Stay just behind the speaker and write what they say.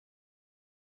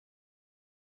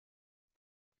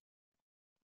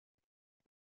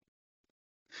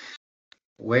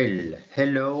Well,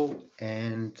 hello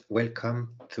and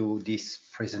welcome to this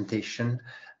presentation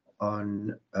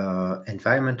on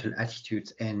environmental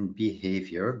attitudes and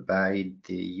behavior by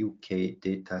the UK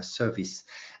Data Service.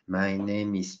 My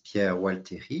name is Pierre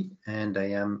Walteri and I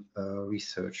am a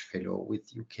research fellow with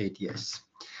UKDS.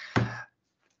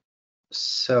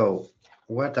 So,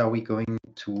 what are we going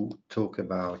to talk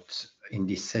about in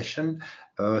this session?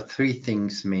 Three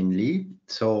things mainly.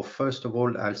 So first of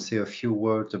all, I'll say a few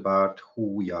words about who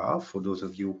we are for those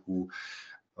of you who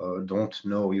don't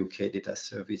know UK Data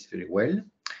Service very well.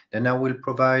 Then I will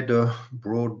provide a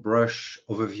broad brush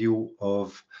overview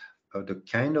of the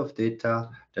kind of data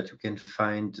that you can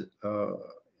find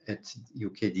at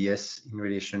UKDS in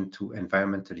relation to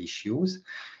environmental issues.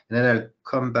 And then I'll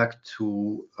come back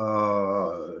to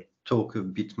talk a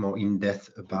bit more in depth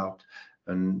about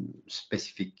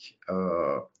specific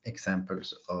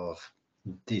examples of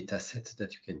data sets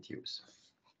that you can use.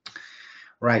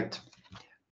 Right.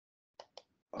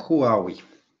 Who are we?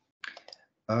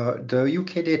 The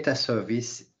UK Data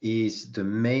Service is the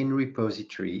main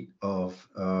repository of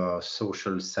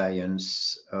social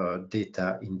science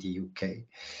data in the UK.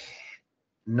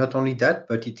 Not only that,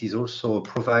 but it is also a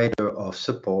provider of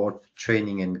support,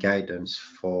 training, and guidance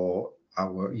for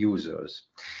our users.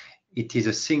 It is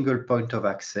a single point of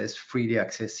access, freely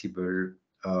accessible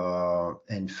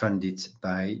and funded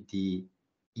by the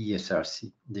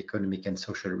ESRC, the Economic and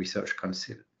Social Research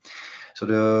Council. So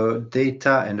the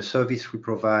data and the service we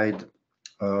provide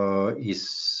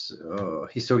is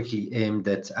historically aimed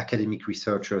at academic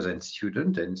researchers and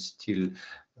students, and still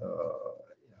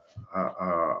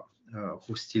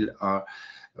who still are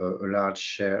a large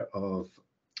share of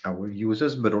our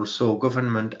users, but also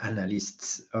government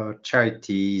analysts,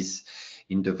 charities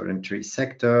in the voluntary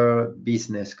sector,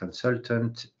 business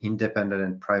consultant, independent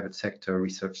and private sector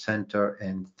research center,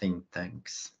 and think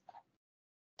tanks.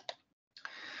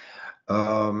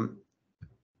 The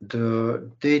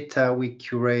data we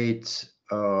curate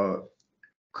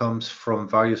comes from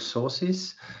various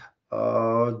sources.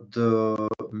 The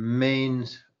main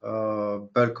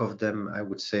bulk of them, I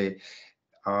would say,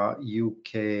 are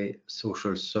UK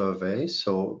social surveys,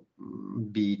 so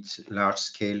be it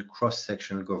large-scale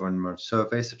cross-sectional government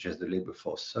surveys, such as the Labour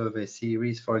Force Survey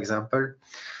series, for example,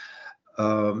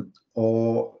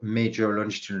 or major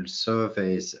longitudinal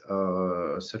surveys,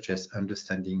 such as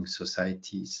understanding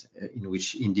societies, in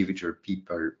which individual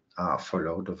people are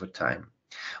followed over time.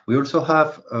 We also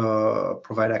have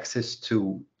provide access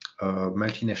to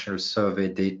multinational survey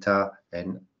data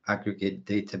and aggregate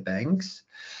data banks.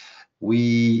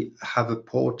 We have a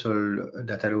portal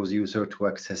that allows users to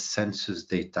access census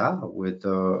data with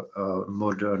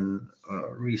modern,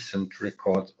 recent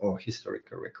records or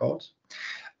historical records.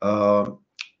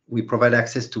 We provide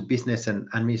access to business and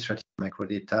administrative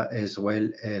microdata, as well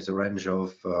as a range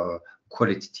of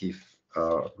qualitative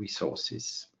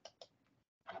resources.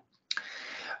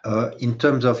 In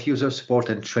terms of user support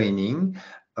and training,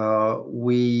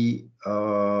 we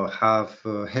have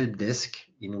a help desk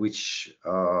in which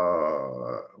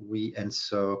we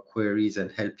answer queries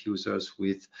and help users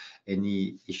with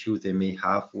any issue they may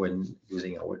have when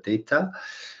using our data.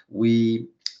 We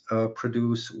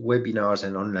produce webinars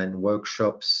and online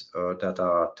workshops that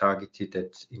are targeted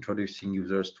at introducing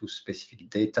users to specific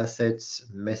data sets,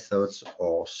 methods,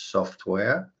 or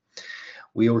software.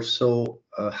 We also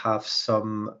have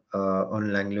some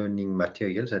online learning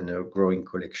materials and a growing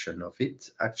collection of it,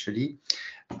 actually,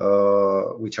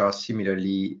 which are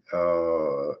similarly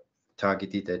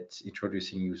targeted at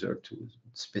introducing users to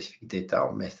specific data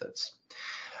or methods.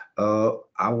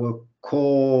 Our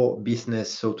core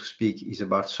business, so to speak, is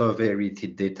about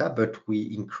survey-related data, but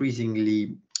we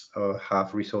increasingly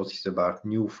have resources about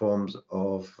new forms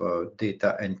of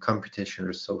data and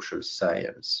computational social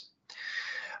science.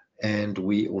 And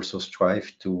we also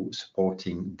strive to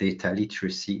supporting data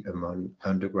literacy among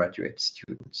undergraduate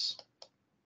students.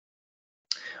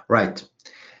 Right.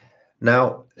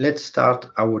 Now, let's start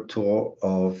our tour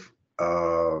of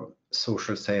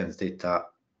social science data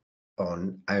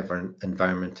on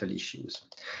environmental issues.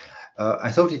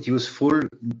 I thought it useful,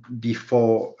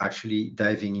 before actually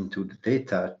diving into the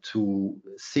data, to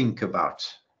think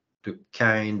about the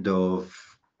kind of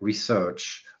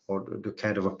research or the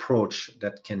kind of approach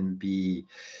that can be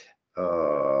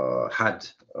had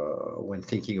when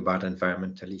thinking about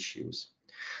environmental issues.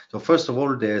 So first of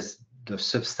all, there's the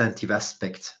substantive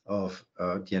aspect of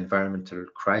the environmental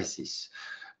crisis.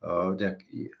 That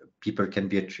people can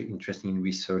be interested in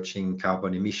researching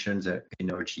carbon emissions,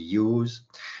 energy use.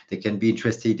 They can be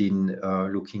interested in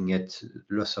looking at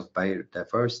loss of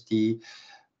biodiversity,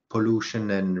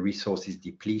 pollution and resources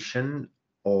depletion,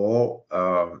 or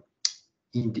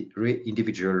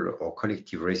individual or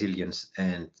collective resilience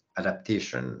and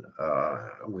adaptation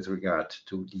with regard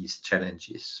to these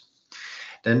challenges.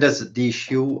 Then there's the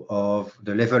issue of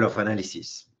the level of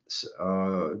analysis.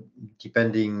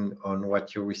 Depending on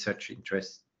what your research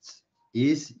interest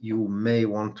is, you may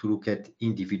want to look at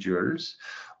individuals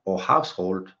or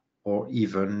household or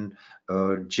even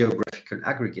geographical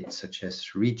aggregates such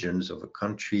as regions of a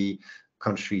country,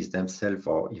 countries themselves,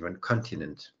 or even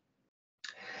continent.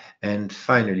 And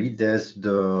finally, there's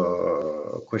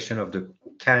the question of the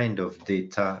kind of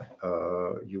data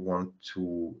you want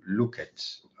to look at,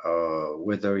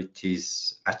 whether it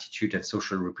is attitude and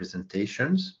social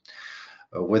representations,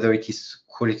 whether it is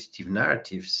qualitative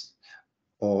narratives,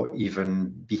 or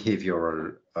even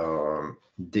behavioral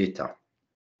data,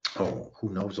 or who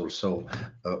knows, also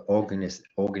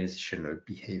organizational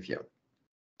behavior.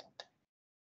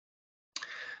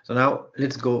 So now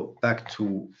let's go back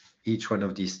to each one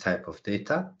of these type of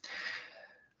data.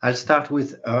 I'll start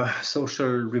with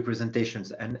social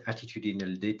representations and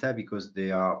attitudinal data because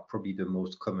they are probably the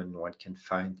most common one can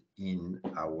find in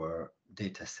our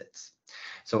data sets.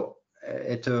 So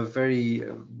at a very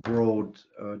broad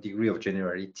degree of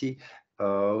generality,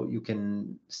 you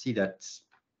can see that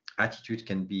attitude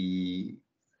can be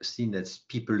seen as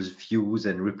people's views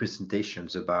and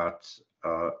representations about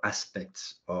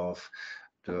aspects of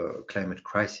the climate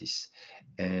crisis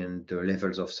and the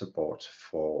levels of support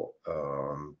for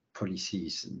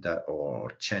policies that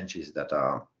or changes that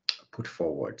are put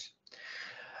forward.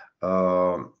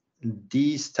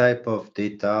 These type of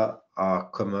data are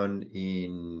common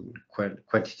in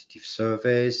quantitative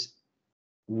surveys,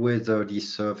 whether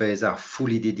these surveys are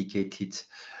fully dedicated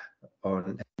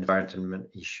on environmental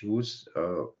issues.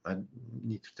 I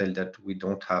need to tell that we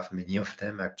don't have many of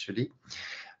them actually.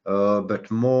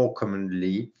 But more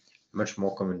commonly, much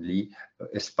more commonly,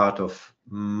 as part of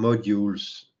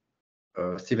modules,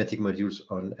 thematic modules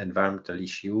on environmental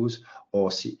issues, or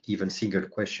even single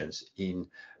questions in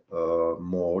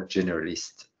more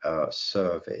generalist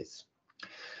surveys.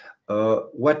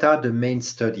 What are the main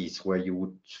studies where you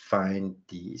would find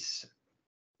these?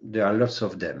 There are lots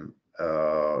of them,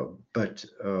 but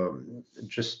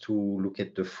just to look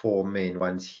at the four main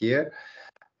ones here,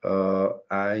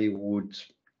 I would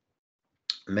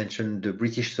mention the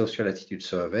British Social Attitude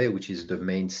Survey, which is the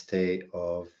mainstay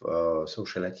of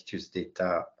social attitudes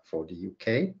data for the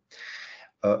UK.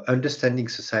 Understanding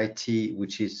Society,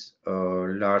 which is a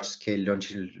large-scale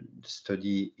longitudinal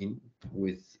study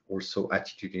with also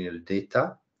attitudinal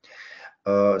data.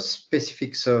 A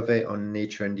specific survey on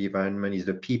nature and the environment is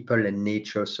the People and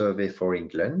Nature Survey for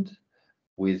England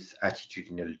with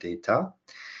attitudinal data.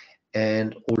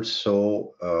 And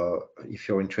also, if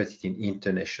you're interested in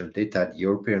international data, the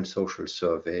European Social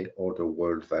Survey or the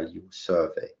World Value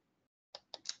Survey.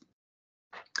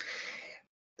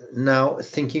 Now,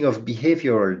 thinking of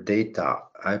behavioral data,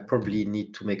 I probably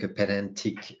need to make a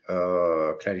pedantic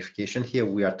clarification here.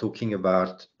 We are talking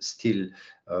about still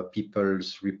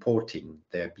people's reporting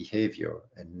their behavior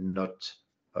and not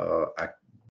a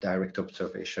direct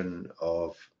observation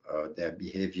of their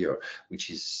behavior, which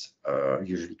is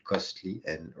usually costly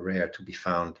and rare to be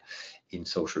found in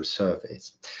social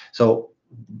surveys. So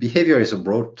behavior is a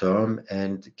broad term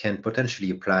and can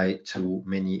potentially apply to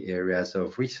many areas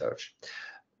of research.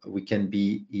 We can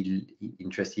be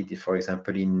interested, for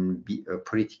example, in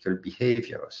political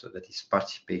behavior, so that is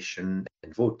participation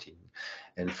and voting.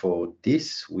 And for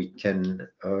this, we can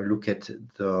look at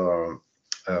the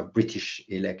British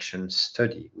election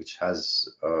study, which has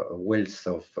a wealth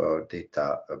of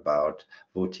data about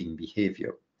voting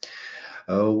behavior.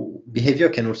 Behavior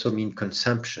can also mean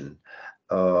consumption.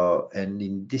 And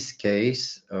in this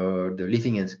case, the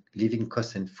Living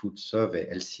Cost and Food Survey,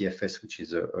 LCFS, which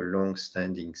is a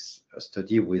long-standing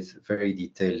study with very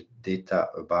detailed data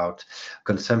about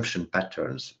consumption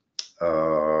patterns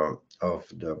of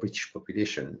the British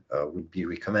population, would be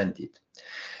recommended.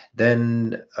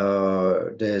 Then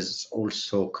there's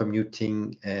also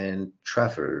commuting and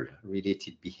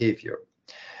travel-related behavior.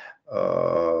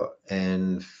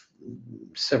 And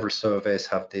several surveys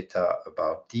have data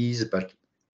about these, but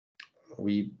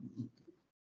we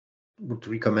would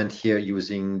recommend here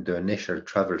using the National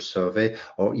Travel Survey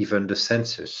or even the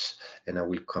census, and I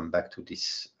will come back to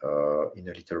this in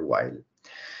a little while.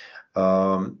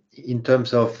 In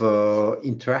terms of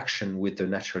interaction with the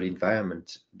natural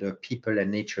environment, the People and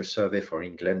Nature Survey for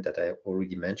England that I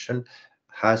already mentioned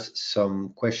has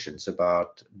some questions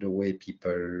about the way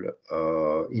people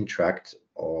interact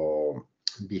or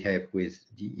behave with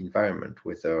the environment,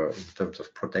 whether in terms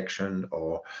of protection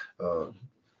or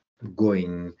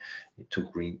going to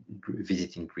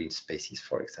visiting green spaces,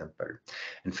 for example.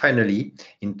 And finally,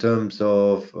 in terms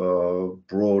of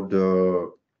broader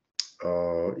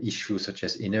issues such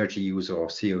as energy use or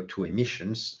CO2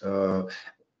 emissions,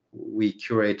 we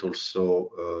curate also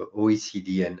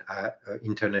OECD and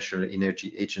International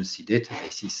Energy Agency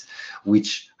databases,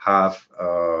 which have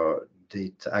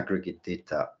aggregate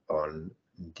data on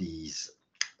these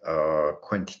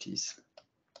quantities.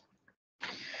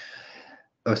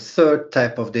 A third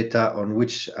type of data on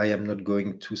which I am not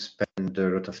going to spend a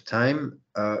lot of time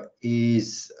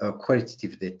is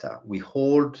qualitative data. We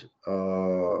hold an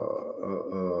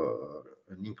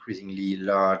increasingly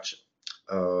large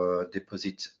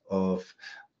deposit of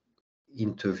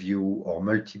interview or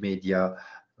multimedia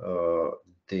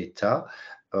data.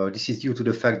 This is due to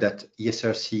the fact that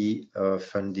ESRC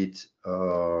funded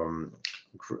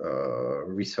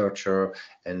researcher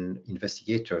and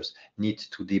investigators need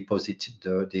to deposit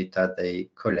the data they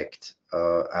collect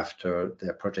after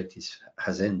their project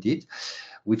has ended,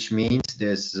 which means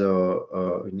there's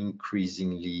an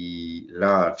increasingly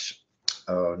large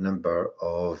number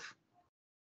of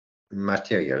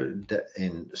material,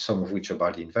 and some of which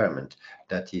about the environment,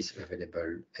 that is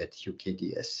available at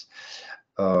UKDS.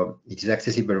 It is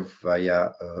accessible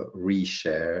via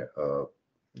reshare,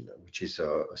 which is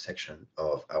a section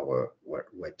of our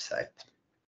website.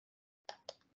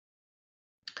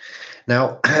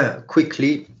 Now,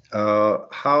 quickly,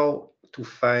 how to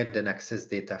find and access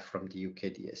data from the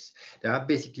UKDS. There are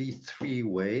basically three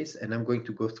ways, and I'm going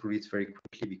to go through it very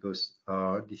quickly because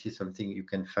this is something you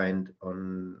can find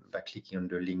by clicking on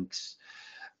the links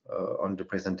on the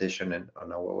presentation and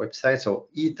on our website. So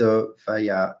either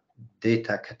via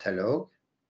data catalog,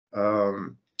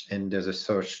 and there's a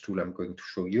search tool I'm going to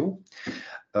show you.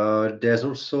 There's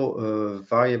also a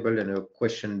variable and a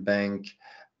question bank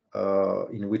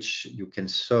in which you can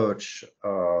search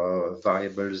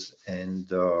variables and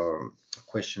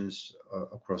questions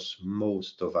across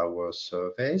most of our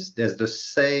surveys. There's the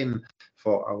same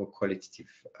for our qualitative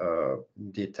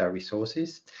data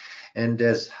resources. And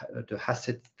there's the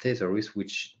asset thesaurus,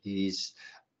 which is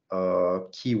a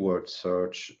keyword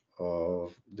search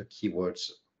of the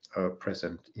keywords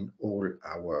present in all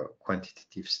our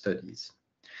quantitative studies.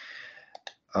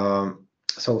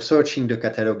 So searching the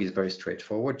catalog is very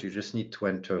straightforward. You just need to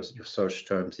enter your search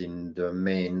terms in the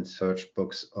main search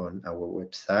box on our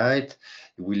website.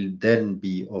 You will then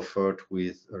be offered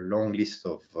with a long list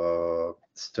of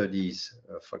studies,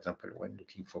 for example, when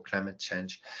looking for climate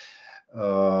change,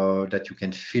 that you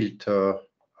can filter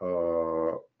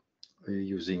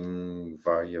using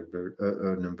variable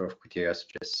a number of criteria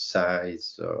such as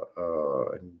size,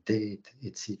 date,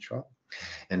 etc.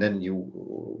 And then you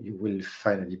will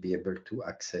finally be able to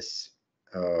access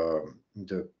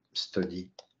the study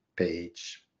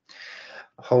page.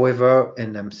 However,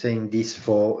 and I'm saying this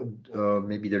for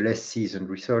maybe the less seasoned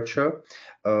researcher,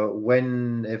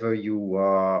 whenever you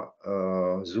are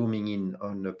zooming in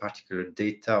on a particular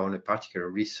data, on a particular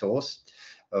resource,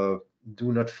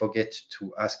 do not forget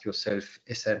to ask yourself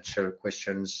essential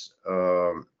questions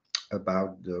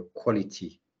about the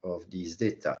quality of these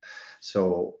data.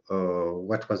 So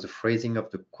what was the phrasing of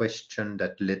the question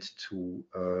that led to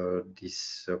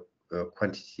this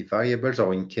quantitative variables,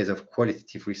 or in case of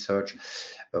qualitative research,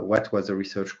 what was the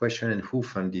research question and who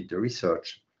funded the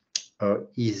research?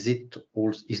 Is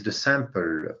the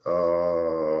sample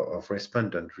of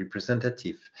respondent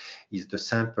representative? Is the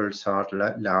sample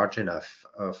large enough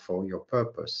for your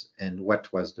purpose? And what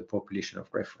was the population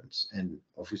of reference? And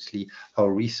obviously, how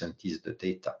recent is the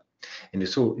data? And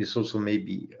it's also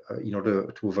maybe, in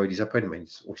order to avoid disappointment,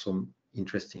 it's also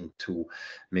interesting to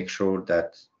make sure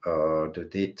that the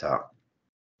data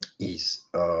is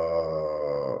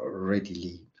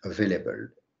readily available,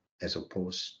 as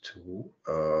opposed to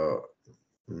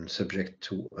subject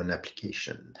to an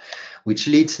application, which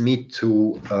leads me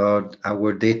to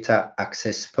our data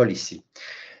access policy.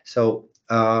 So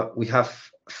we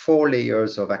have 4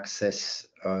 layers of access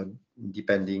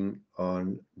depending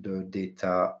on the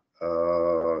data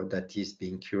that is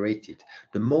being curated.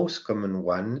 The most common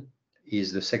one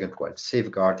is the second one,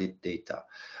 safeguarded data.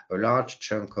 A large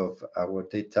chunk of our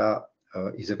data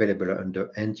is available under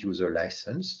end user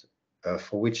license,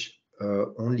 for which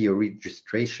only a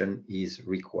registration is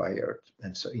required,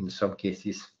 and so in some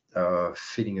cases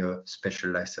filling a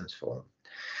special license form.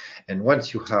 And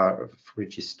once you have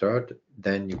registered,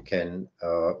 then you can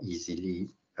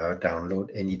easily download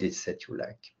any dataset you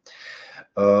like.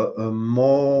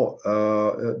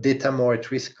 Data more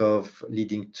at risk of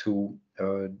leading to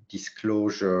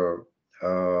disclosure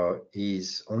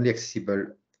is only accessible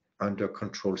under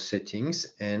control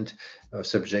settings and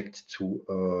subject to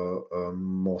a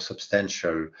more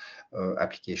substantial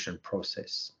application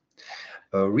process.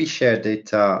 Reshare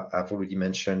data, I've already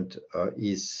mentioned,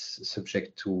 is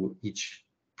subject to each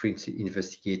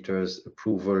investigator's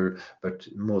approval, but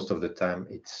most of the time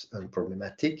it's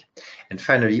unproblematic. And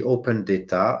finally, open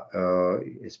data,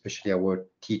 especially our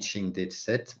teaching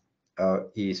dataset,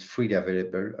 is freely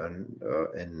available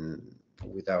and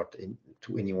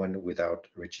to anyone without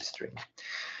registering.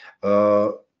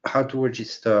 How to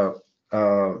register?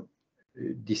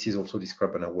 This is also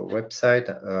described on our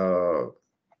website.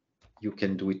 You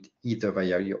can do it either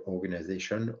via your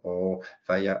organization or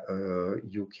via a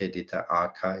UK Data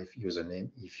Archive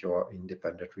username if you're an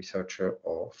independent researcher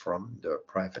or from the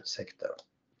private sector.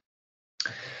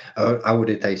 Our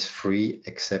data is free,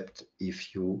 except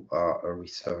if you are a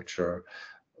researcher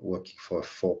working for a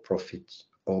for-profit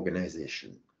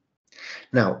organization.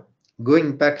 Now,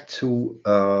 going back to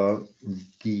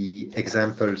the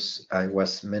examples I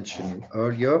was mentioning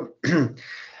earlier,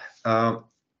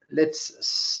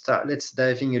 let's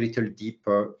diving a little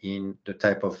deeper in the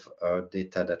type of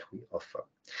data that we offer.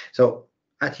 So,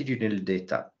 attitudinal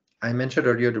data. I mentioned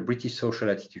earlier the British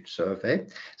Social Attitude Survey.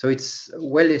 So it's a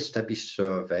well-established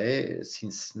survey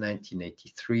since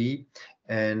 1983,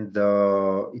 and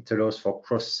it allows for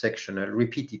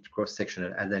repeated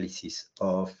cross-sectional analysis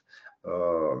of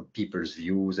people's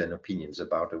views and opinions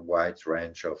about a wide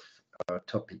range of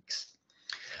topics.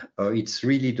 It's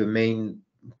really the main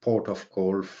port of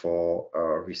call for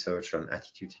research on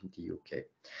attitude in the UK.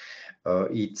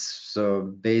 It's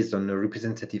based on a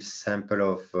representative sample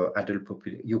of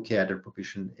UK adult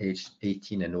population aged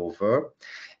 18 and over,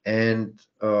 and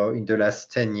in the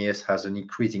last 10 years has an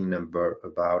increasing number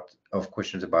of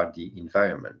questions about the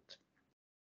environment.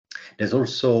 There's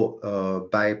also a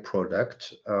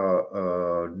byproduct,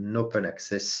 an open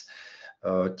access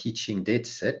teaching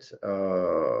dataset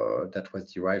that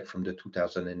was derived from the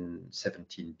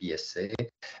 2017 BSA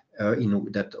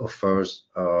that offers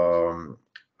a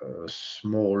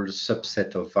small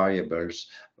subset of variables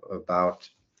about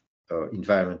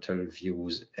environmental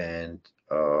views and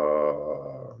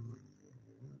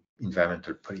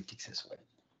environmental politics as well.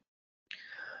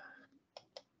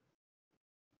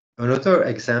 Another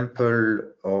example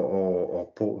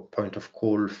or point of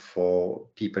call for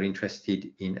people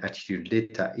interested in attitudinal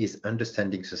data is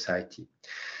understanding society.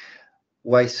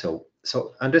 Why so?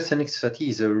 So understanding society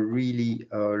is a really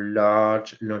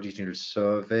large longitudinal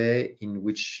survey in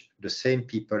which the same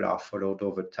people are followed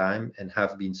over time and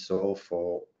have been so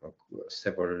for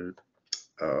several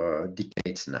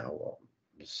decades now, or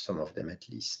some of them at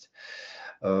least.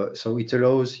 So it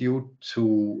allows you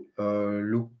to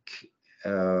look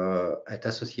at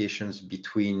associations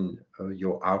between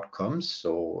your outcomes,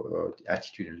 so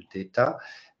attitudinal data,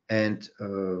 and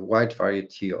a wide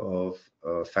variety of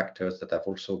factors that have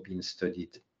also been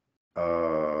studied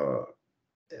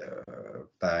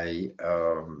by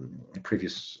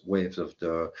previous waves of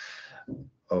the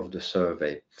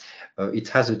survey. It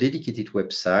has a dedicated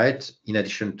website in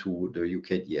addition to the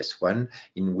UKDS one,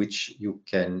 in which you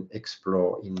can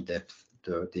explore in depth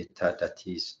the data that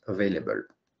is available.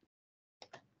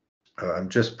 I'm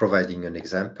just providing an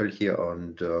example here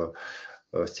on the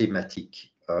thematic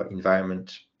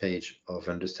environment page of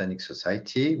Understanding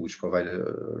Society, which provides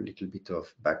a little bit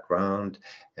of background,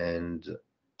 and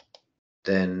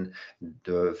then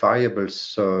the variable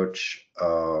search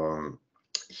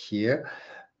here,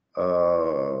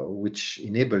 which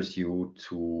enables you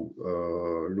to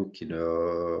look in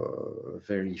a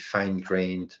very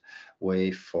fine-grained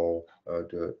way for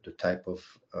the type of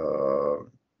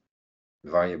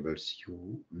variables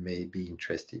you may be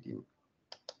interested in.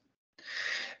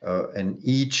 And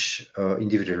each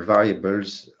individual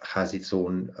variables has its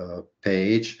own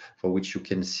page for which you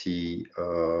can see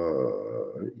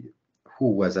who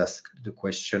was asked the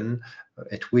question,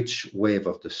 at which wave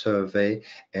of the survey,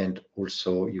 and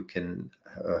also you can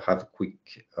have a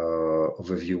quick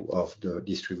overview of the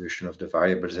distribution of the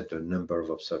variables and the number of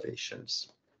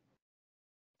observations.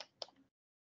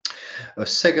 A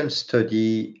second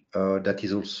study that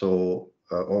is also,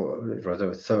 or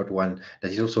rather a third one,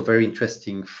 that is also very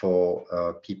interesting for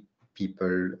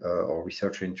people or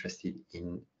researchers interested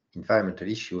in environmental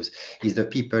issues is the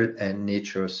People and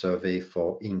Nature Survey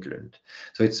for England.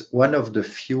 So it's one of the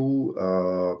few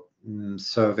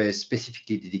surveys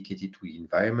specifically dedicated to the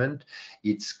environment.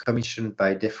 It's commissioned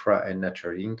by DEFRA and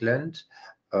Nature England.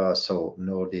 So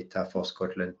no data for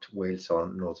Scotland, Wales, or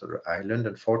Northern Ireland,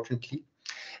 unfortunately.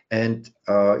 And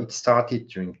it started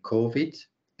during COVID,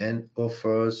 and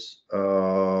offers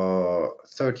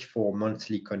 34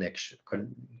 monthly collection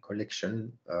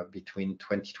between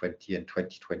 2020 and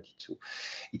 2022.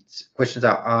 Questions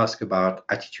are asked about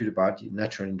attitude about the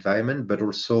natural environment, but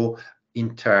also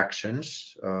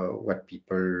interactions, what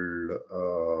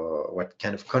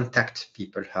kind of contact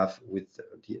people have with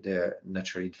their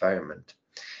natural environment,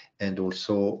 and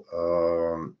also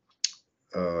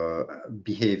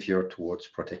behavior towards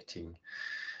protecting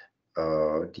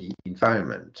the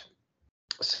environment.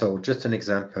 So just an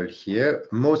example here,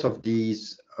 most of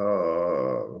these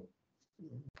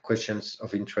questions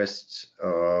of interest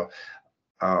are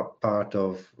part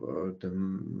of the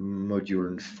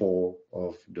module 4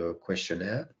 of the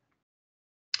questionnaire.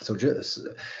 So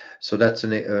that's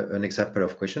an example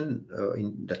of question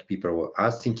that people were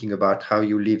asked, thinking about how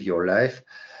you live your life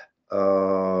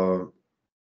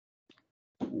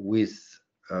with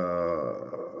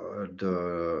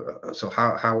so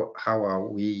how are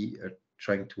we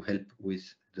trying to help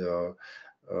with the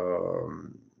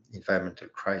environmental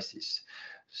crisis.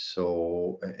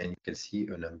 So, and you can see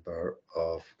a number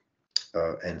of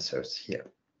answers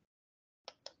here.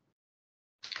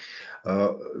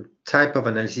 Type of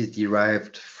analysis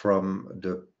derived from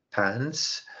the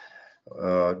PANS.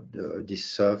 This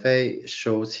survey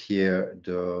shows here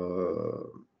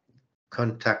the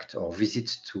contact or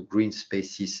visits to green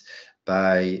spaces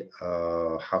by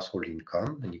household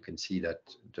income, and you can see that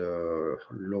the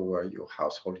lower your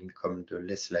household income, the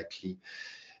less likely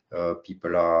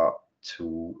people are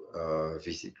to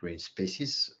visit green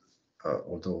spaces,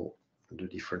 although the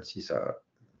differences are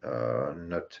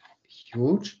not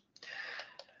huge.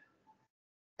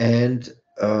 And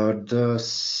the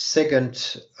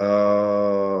second,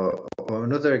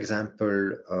 another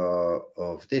example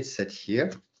of dataset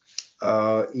here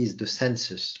is the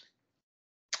census.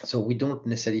 So we don't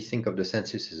necessarily think of the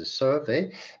census as a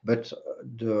survey, but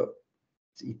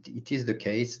it is the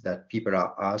case that people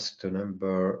are asked a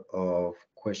number of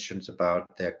questions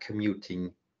about their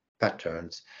commuting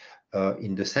patterns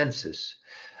in the census,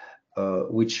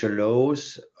 which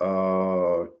allows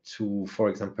to, for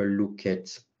example, look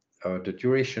at the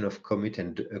duration of commute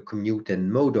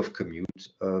and mode of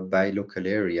commute by local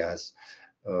areas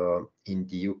in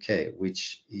the UK,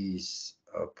 which is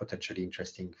potentially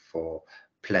interesting for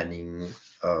planning,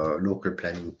 local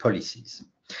planning policies.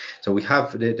 So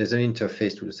there's an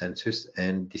interface to the census,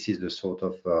 and this is the sort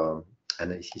of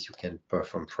analysis you can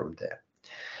perform from there.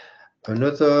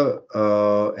 Another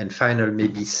and final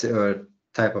maybe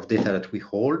type of data that we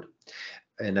hold,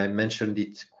 and I mentioned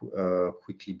it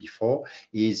quickly before,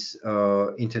 is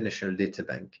International Data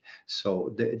Bank.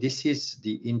 So this is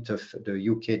the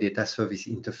UK Data Service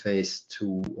interface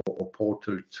to, or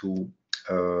portal to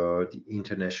the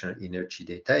international energy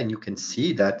data, and you can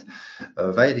see that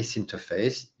via this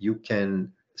interface you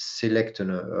can select a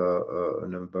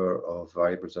number of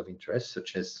variables of interest,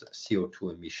 such as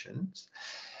CO2 emissions,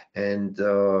 and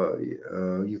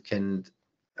you can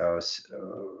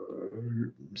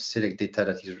select data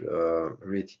that is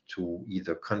related to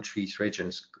either countries,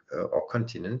 regions, or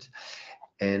continent,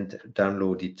 and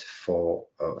download it for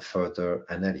further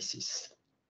analysis.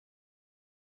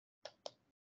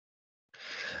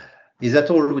 Is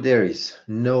that all there is?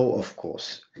 No, of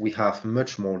course. We have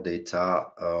much more data.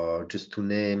 Just to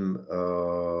name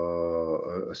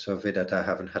a survey that I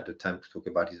haven't had the time to talk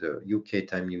about is the UK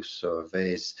time use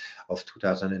surveys of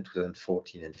 2000 and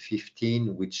 2014 and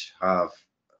 15, which have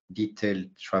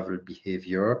detailed travel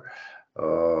behavior,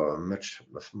 much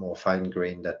more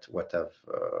fine-grained than what I've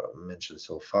mentioned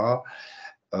so far.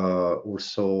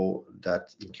 Also,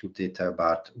 that include data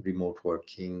about remote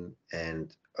working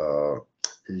and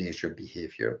leisure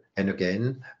behavior. And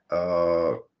again,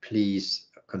 please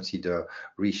consider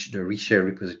the reshare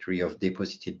repository of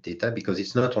deposited data, because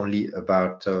it's not only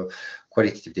about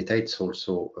qualitative data, it's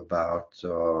also about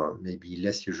maybe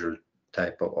less usual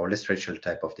type of, or less traditional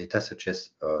type of data, such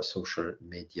as social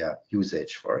media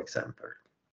usage, for example.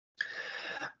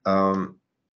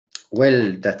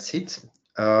 Well, that's it.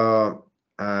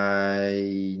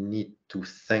 I need to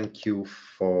thank you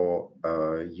for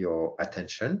your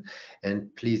attention,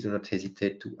 and please do not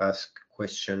hesitate to ask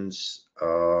questions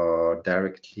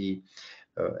directly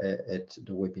at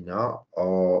the webinar,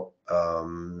 or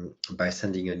by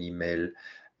sending an email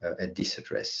at this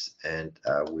address, and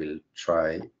I will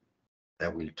try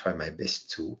my best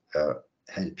to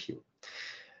help you.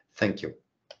 Thank you.